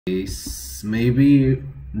Maybe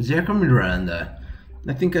Jack or Miranda.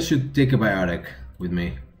 I think I should take a biotic with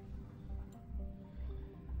me.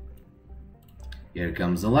 Here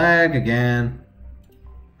comes the lag again.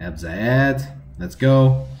 Help Zaeed. Let's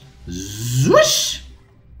go. Zwoosh!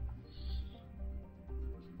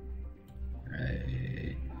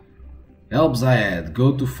 Right. Help Zaeed.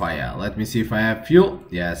 Go to fire. Let me see if I have fuel.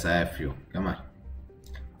 Yes, I have fuel. Come on.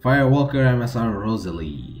 Firewalker MSR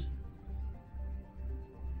Rosalie.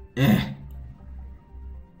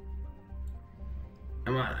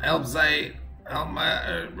 Come on, help Zaeed. Help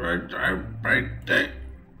my right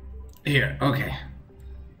here. Okay.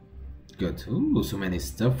 Good. Ooh, so many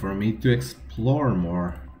stuff for me to explore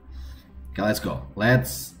more. Okay, let's go.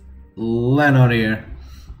 Let's land out here.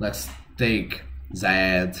 Let's take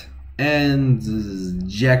Zaeed and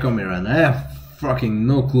Jack or Miranda. I have fucking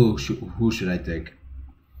no clue who should I take.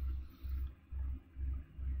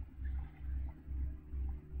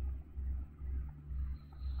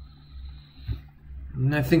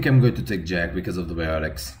 I think I'm going to take Jack because of the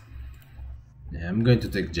biotics. Yeah, I'm going to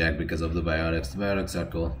take Jack because of the biotics. The biotics are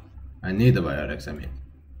cool. I need the biotics, I mean.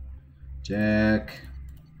 Jack.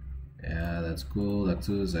 Yeah, that's cool. That's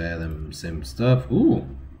cool. I had them same stuff. Ooh.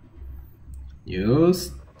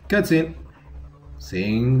 Use cutscene.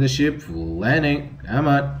 Seeing the ship landing. Come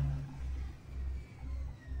on.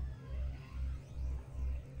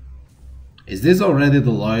 Is this already the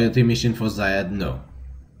loyalty mission for Zaeed? No.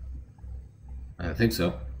 I don't think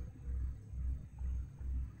so.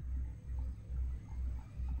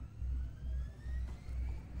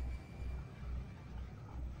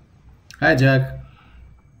 Hi, Jack.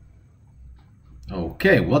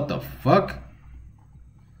 Okay, what the fuck?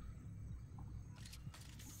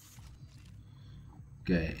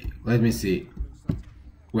 Okay, let me see.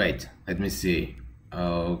 Wait, let me see.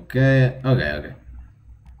 Okay. Okay,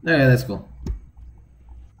 that's cool.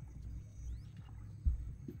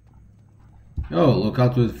 Oh, look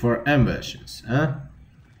out for ambushes, huh?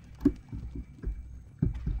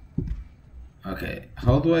 Okay,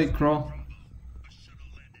 how do I crawl?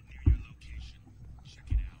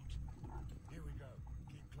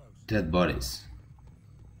 Dead bodies.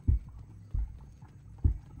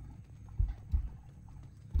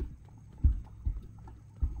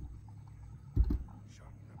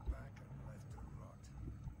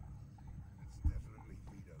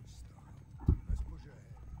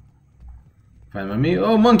 Fine by me.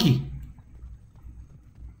 Oh, monkey!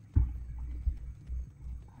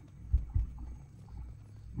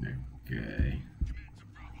 Okay.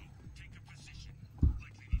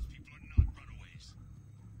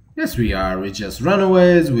 Yes, we are. We're just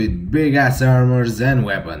runaways with big ass armors and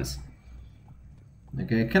weapons.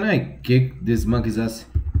 Okay, can I kick this monkey's ass?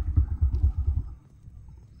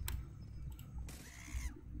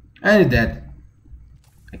 I need that.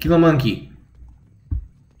 I kill a monkey.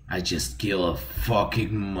 I just kill a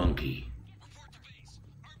fucking monkey.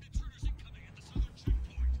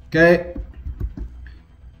 Okay.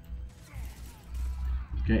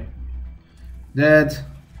 Okay. Dead.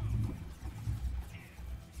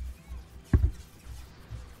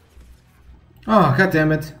 Oh, god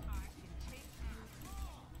damn it.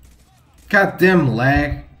 God damn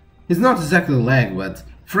lag. It's not exactly lag, but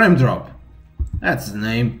frame drop. That's the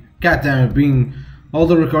name. God damn it, all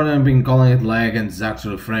the recording I've been calling it lag and it's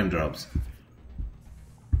actually frame drops.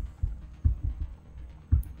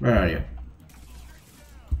 Where are you?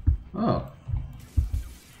 Oh.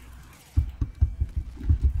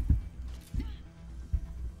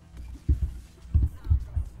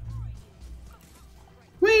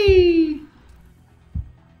 Whee!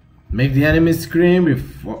 Make the enemy scream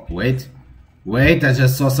before... Wait, I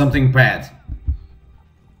just saw something bad.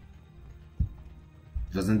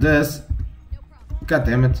 Wasn't this? God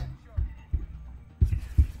damn it.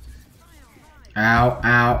 Ow,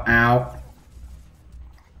 ow, ow.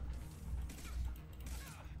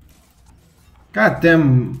 God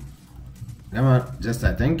damn. Come on, just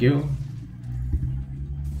that, thank you.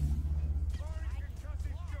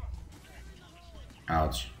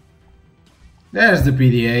 Ouch. There's the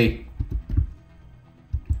PDA.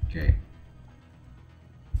 Okay.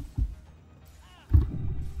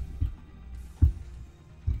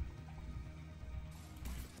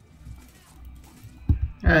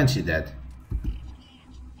 And she dead.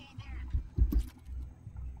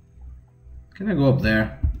 Can I go up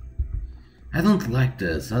there? I don't like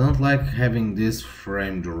this. I don't like having these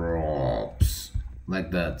frame drops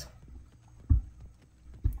like that. I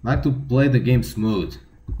like to play the game smooth.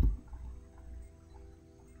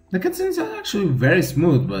 The cutscenes are actually very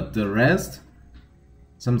smooth, but the rest,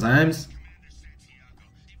 sometimes.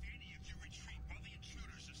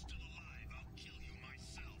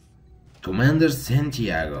 Commander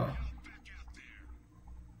Santiago.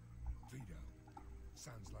 Vito.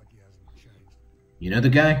 Sounds like he hasn't changed. You know the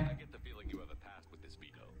guy? I get the feeling you have a past with this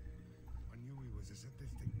Vito. I knew he was a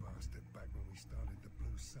sadistic bastard back when we started the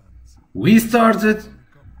Blue Suns. We started? We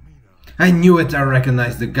got Mina. I knew it, I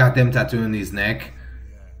recognized the goddamn tattoo on his neck.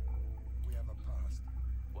 Yeah, we have a past.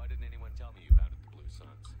 Why didn't anyone tell me you founded the Blue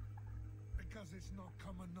Suns? Because it's not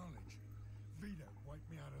common knowledge. Vito wiped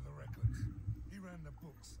me out of the records. He ran the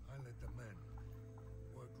books, I led the men.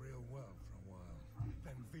 Worked real well for a while.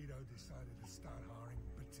 Then Vito decided to start hiring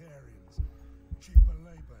Batarians. Cheaper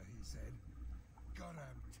labor, he said.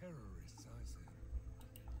 Goddamn terrorists, I said.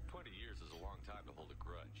 20 years is a long time to hold a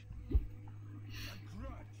grudge. A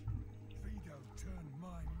grudge? Vito turned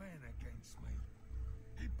my men against me.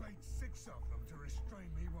 He paid 6 of them to restrain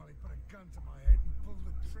me while he put a gun to my head and pulled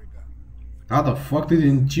the trigger. How the fuck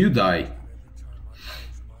didn't you die? Every time I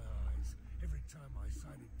closed my eyes, every time I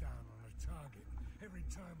sighted down on a target, every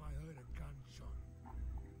time I heard a gunshot.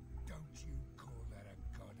 Don't you call that a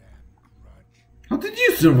goddamn grudge? How did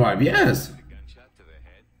you survive? Yes. A gunshot to the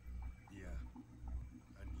head? Yeah.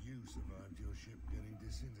 And you survived your ship getting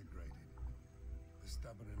disintegrated. A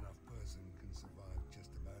stubborn enough person can survive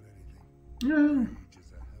just about anything. Yeah. Age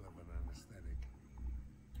is a hell of an anesthetic.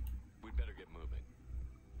 We'd better get moving.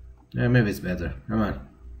 Yeah, maybe it's better. Come on.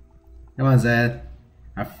 Come on, Zaeed.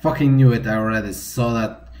 I fucking knew it. I already saw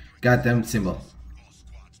that goddamn symbol. All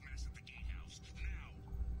squads mass at the gatehouse now.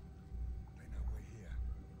 They know we're here.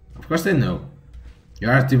 Of course they know.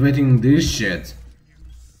 You're activating this shit. You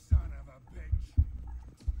son of a bitch.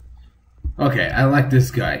 Okay, I like this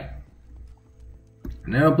guy. I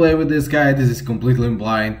never play with this guy. This is completely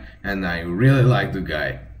blind, and I really like the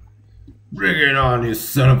guy. Bring it on, you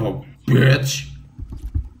son of a bitch!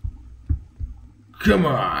 Come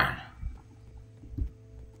on!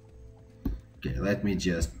 Okay, let me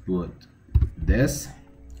just put this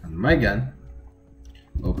on my gun.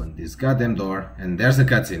 Open this goddamn door, and there's a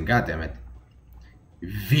cutscene. Goddamn it!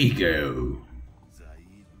 Vigo.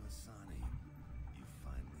 Zaeed Masani, you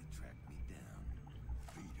finally tracked me down.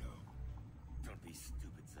 Vito. Don't be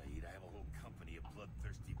stupid, Zaeed. I have a whole company of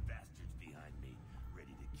bloodthirsty bastards behind me,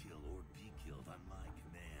 ready to kill or be killed on my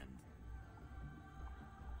command.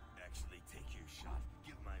 Actually, take your shot.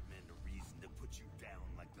 Give my men a reason to put you down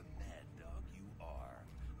like the mad dog you are.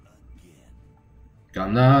 Again.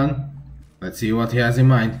 Calm down. Let's see what he has in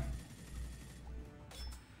mind.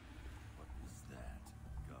 What was that?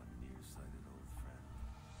 Got nearsighted, old friend.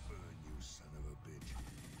 Burn, you son of a bitch.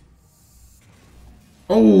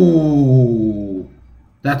 Oh,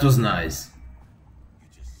 that was nice. You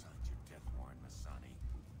just signed your death warrant, Masani.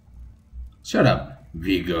 Shut up,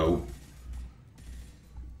 Vigo.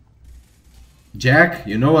 Jack,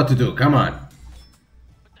 you know what to do. Come on. What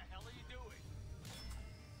the hell are you doing?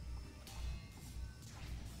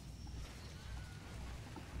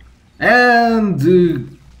 And the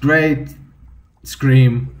great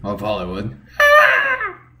scream of Hollywood.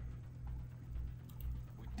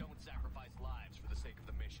 We don't sacrifice lives for the sake of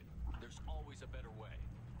the mission. There's always a better way.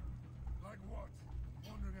 Like what?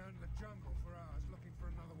 Wandering out in the jungle for hours looking for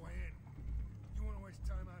another way in. You want to waste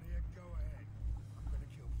time out here? Go ahead. I'm gonna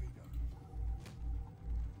kill Vito.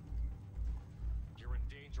 You're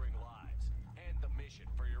endangering lives and the mission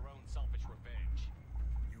for your own selfish revenge.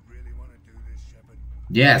 You really want to do this, Shepard?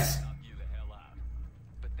 Yes. Knock you the hell out.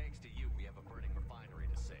 But thanks to you, we have a burning refinery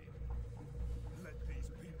to save. Let these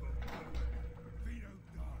people go. Vito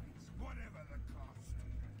dies, whatever the cost.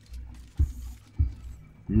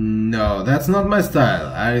 No, that's not my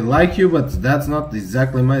style. I like you, but that's not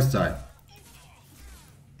exactly my style.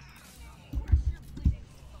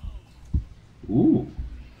 Ooh.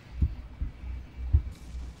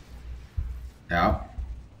 Yeah.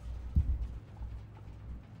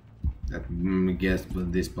 Let me guess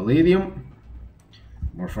with this palladium.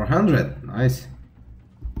 More 400. Nice.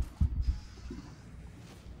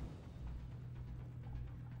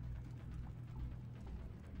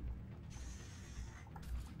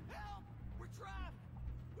 Help! We're trapped!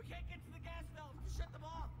 We can't get to the gas valves to shut them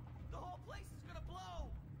off! The whole place is gonna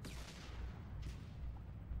blow!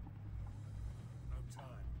 No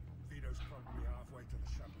time. Vito's probably halfway to the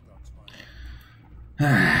shuttle docks by now. You're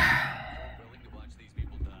willing to watch these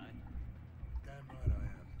people die? Damn right I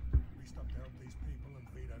am. We stop to help these people and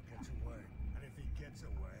Vito gets away. And if he gets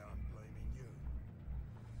away, I'm blaming you.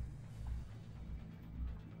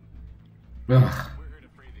 Ugh. We're here to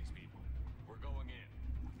free these people. We're going in.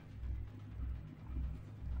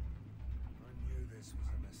 I knew this was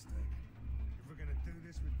a mistake. If we're gonna do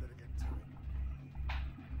this, we'd better get to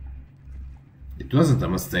it. It wasn't a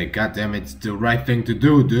mistake. God damn it, it's the right thing to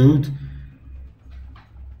do, dude.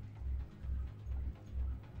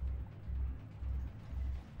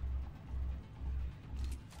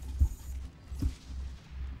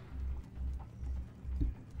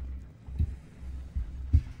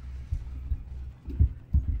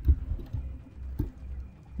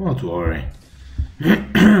 Don't worry.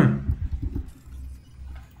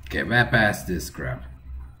 Okay, bypass this crap.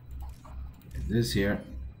 This here.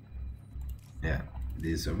 Yeah,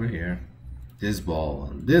 this over here. This ball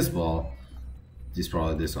on this ball. This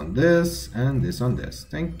probably this on this, and this on this.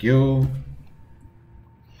 Thank you.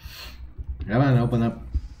 Come on, open up.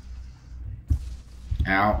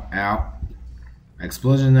 Ow, ow.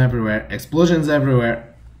 Explosions everywhere. Explosions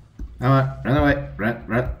everywhere. Come on, run away. Run,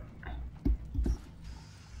 run.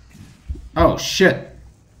 Oh, shit.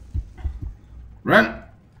 Run.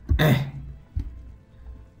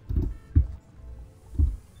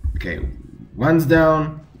 Okay, one's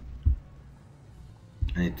down.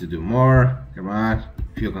 I need to do more. Come on.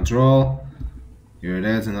 Fuel control. Here it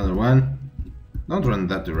is, another one. Don't run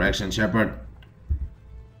that direction, Shepard.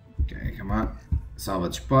 Okay, come on.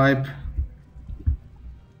 Salvage pipe.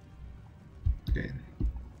 Okay.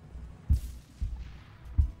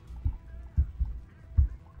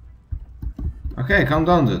 Okay, calm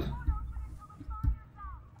down, dude.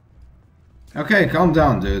 Okay, calm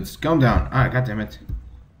down, dudes. Calm down. Ah, goddammit.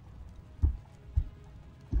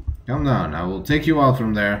 Calm down. I will take you out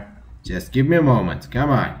from there. Just give me a moment. Come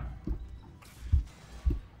on.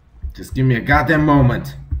 Just give me a goddamn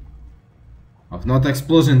moment of not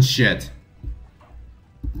explosion shit.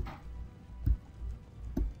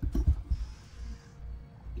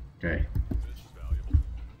 Okay.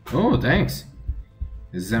 Oh, thanks.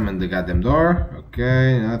 Examine the goddamn door.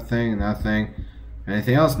 Okay, nothing, nothing.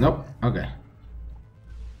 Anything else? Nope. Okay.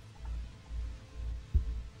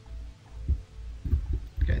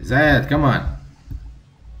 Okay, Zaeed, come on.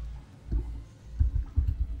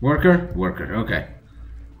 Worker? Worker, okay.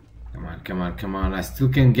 Come on, come on, come on. I still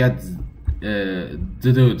can get the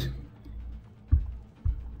dude.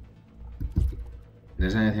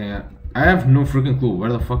 There's anything I have no freaking clue.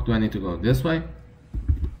 Where the fuck do I need to go? This way?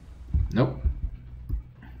 Nope.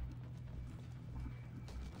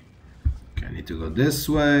 Okay, I need to go this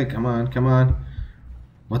way. Come on, come on.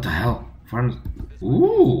 What the hell? Farms.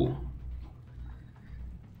 Ooh.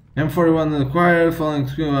 M41 acquired, falling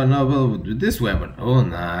through a novel with this weapon. Oh,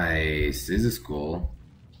 nice. This is cool.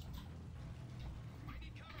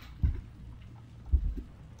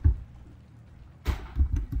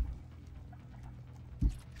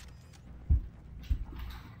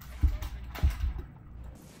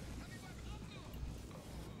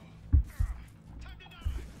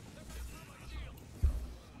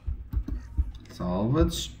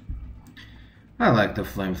 Salvage. I like the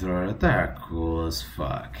flamethrower. They're cool as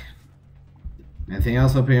fuck. Anything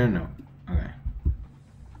else up here? No. Okay.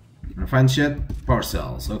 Wanna find shit?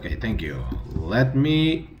 Parcels. Okay, thank you. Let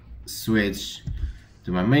me switch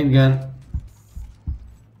to my main gun.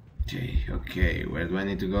 Okay, okay. Where do I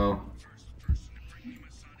need to go?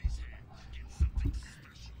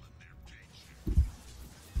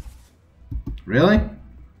 Really?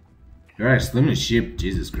 You're extremely cheap.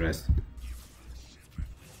 Jesus Christ.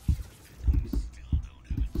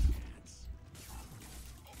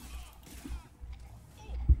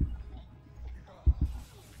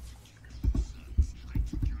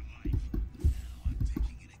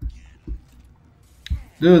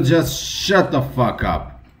 Dude, just shut the fuck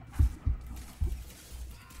up.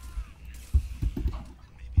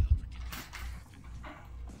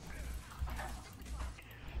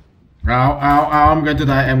 Ow, ow, ow, I'm going to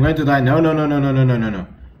die, I'm going to die. No, no, no, no, no, no, no, no, no.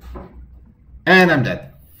 And I'm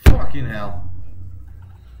dead. Fucking hell.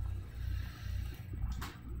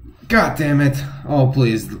 God damn it. Oh,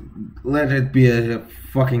 please. Let it be a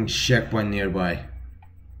fucking checkpoint nearby.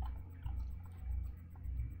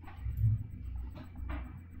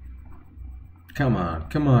 Come on,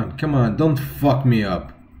 come on, come on, don't fuck me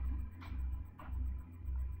up.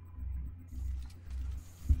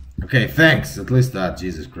 Okay, thanks, at least that,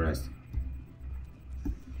 Jesus Christ.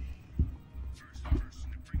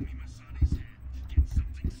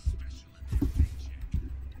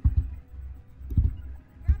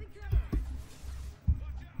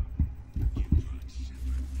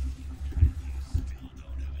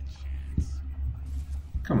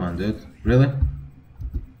 Come on, dude, really?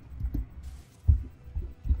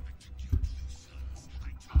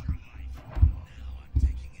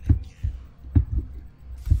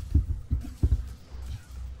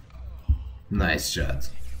 Nice shot.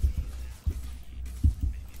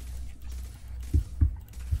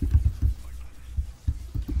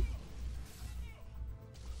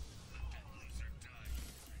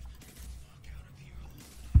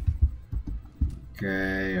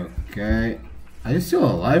 Okay, okay. Are you still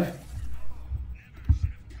alive?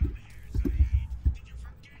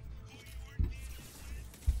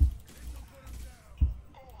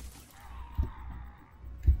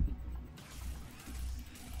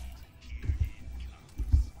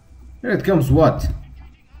 Here it comes, what?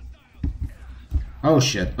 Oh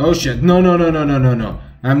shit, oh shit, no, no, no, no, no, no, no.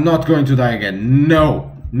 I'm not going to die again.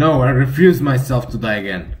 No, no, I refuse myself to die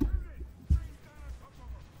again.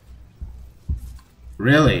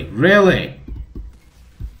 Really, really?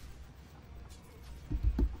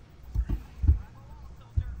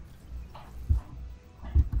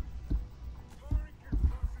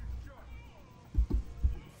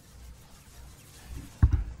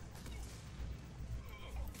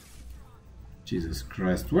 Jesus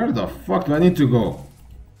Christ, where the fuck do I need to go?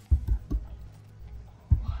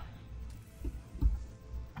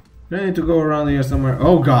 Do I need to go around here somewhere?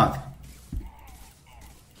 Oh god!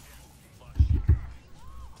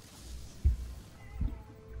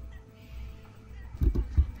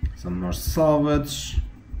 Some more salvage.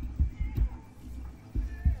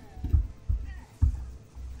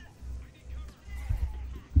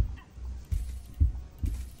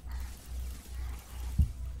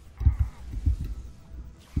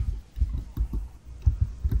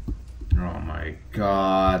 Oh my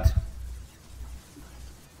god.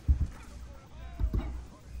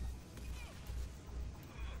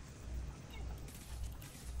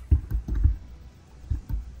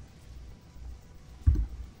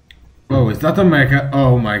 Oh, is that a mecha?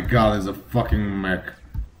 Oh my god, it's a fucking mech.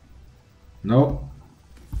 Nope.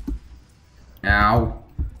 Ow.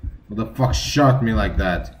 What the fuck shot me like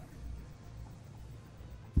that?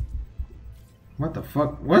 What the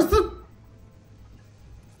fuck? What's the...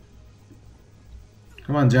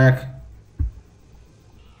 Come on, Jack.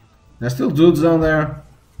 There's still dudes down there.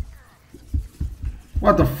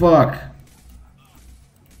 What the fuck?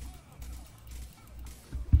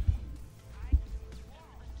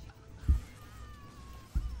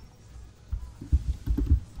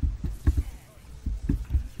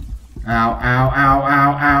 Ow, ow, ow,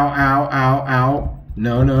 ow, ow, ow, ow, ow.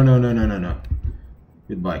 No, no, no, no, no, no, no.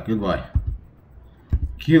 Goodbye, goodbye.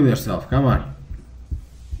 Kill yourself, come on.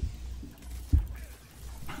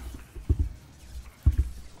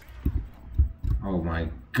 Oh my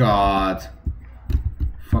god.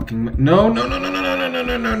 Fucking no, no, no, no, no, no, no,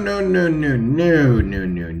 no, no, no, no, no, no, no,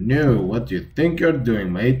 no, no. What do you think you're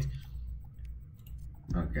doing, mate?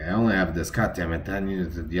 Okay, I only have this. God damn it, I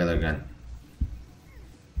needed the other gun.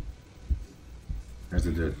 There's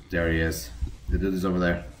the dude. There he is. The dude is over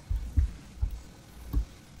there.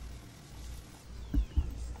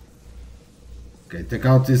 Okay, take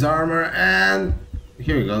out his armor and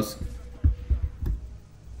here he goes.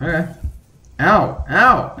 Okay. Ow!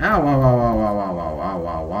 Ow! Ow! Wow! Wow! Wow! Wow! Wow! Wow!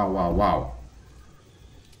 Wow! Wow! Wow! Wow!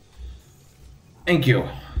 Thank you.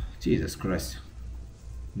 Jesus Christ.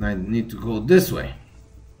 I need to go this way.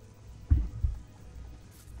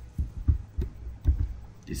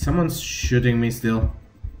 Is someone shooting me still?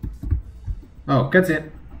 Oh, that's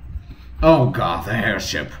it. Oh god, the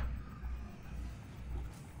airship.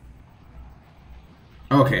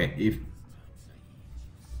 Okay, if...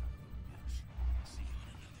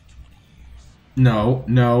 No,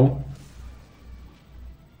 no.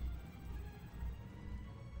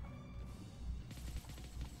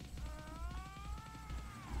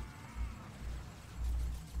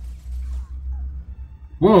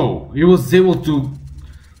 Whoa, he was able to...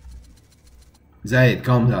 Zaeed,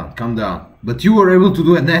 calm down, calm down. But you were able to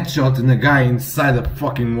do a net shot in a guy inside a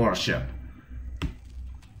fucking warship.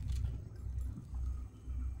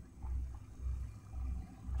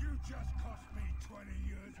 You just cost me 20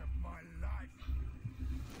 years of my life.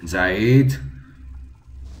 Zaeed.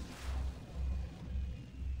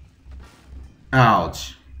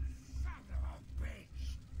 Ouch. Son of a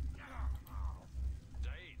bitch.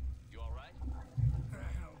 Zaeed, you alright? The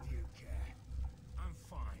hell do you care? I'm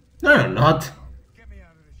fine. No, you're not. Get me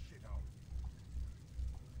out of this shithole.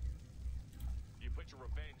 You put your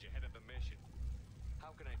revenge ahead of the mission.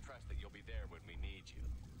 How can I trust that you'll be there when we need you?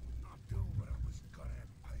 I'll do what I was goddamn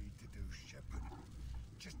paid to do, Shepard.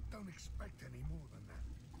 Just don't expect any more than that.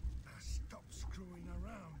 Now stop screwing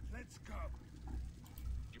around. Let's go.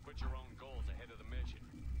 You put your own goals ahead of the mission.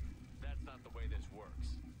 That's not the way this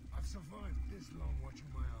works. I've survived this long watching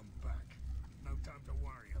my own back. No time to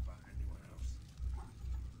worry about anyone else.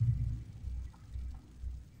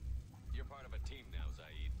 You're part of a team now,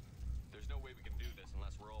 Zaeed. There's no way we can do this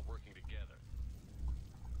unless we're all working together.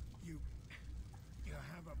 You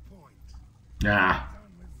have a point. Ah.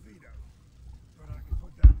 Done with Vito. But I can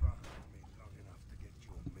put that behind me long enough to get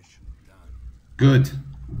your mission done. Good.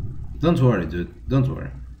 Don't worry, dude. Don't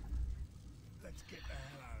worry. Let's get the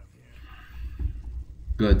hell out of here.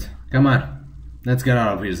 Good. Come on. Let's get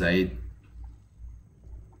out of here, Zaeed.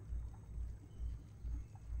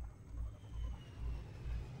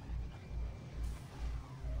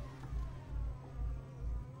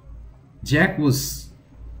 Jack was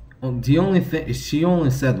the only thing. She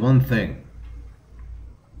only said one thing.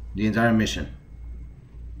 The entire mission.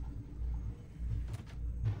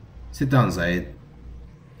 Sit down, Zaeed.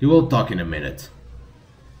 You will talk in a minute.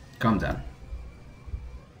 Calm down.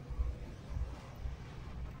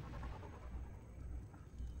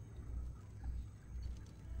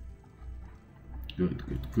 Good,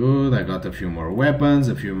 good, good. I got a few more weapons,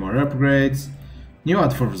 a few more upgrades. New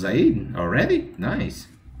outfit for Zaeed already? Nice.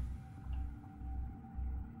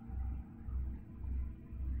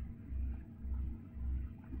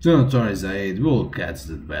 Don't worry, Zaeed. We'll catch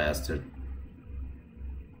that bastard.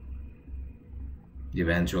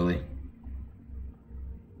 Eventually.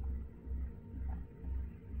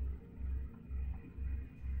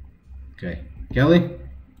 Okay. Kelly?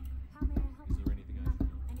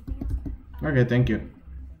 Okay, thank you.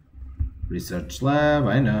 Research lab,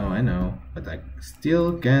 I know. But I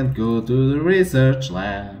still can't go to the research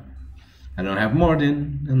lab. I don't have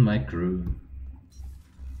Morden in my crew.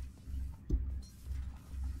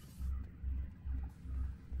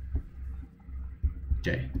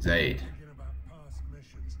 Okay, Zaeed. Thinking about past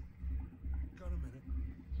missions. Got a minute?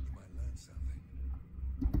 You might learn something.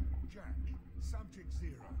 Jack, Subject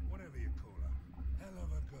Zero, whatever you call her. Hell of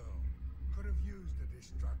a girl. Could have used a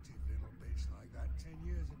destructive little bitch like that 10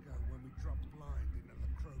 years ago when we dropped blind into the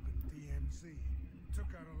Krogan DMZ. Took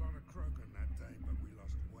out a lot of Krogan that day, but we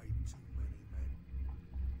lost way too many men.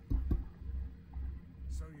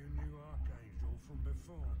 So you knew Archangel from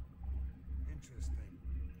before. Interesting.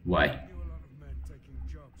 Why? Knew a lot of men taking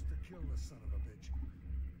jobs to kill the son of a bitch.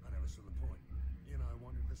 I never saw the point. You know, I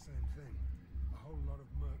wanted the same thing. A whole lot of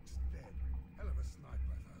mercs dead. Hell of a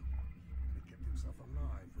sniper, though. And he kept himself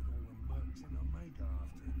alive with all the mercs in Omega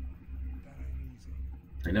after him. That ain't easy.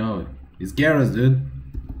 I know. He's Garrus, dude.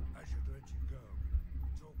 I should let you go.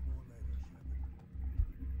 Talk more later, Shepard.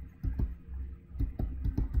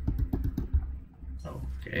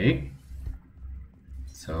 Okay.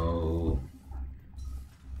 So...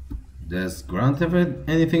 Does Grant have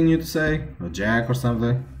anything new to say? Or Jack or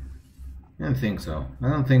something? I don't think so. I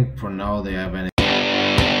don't think for now they have any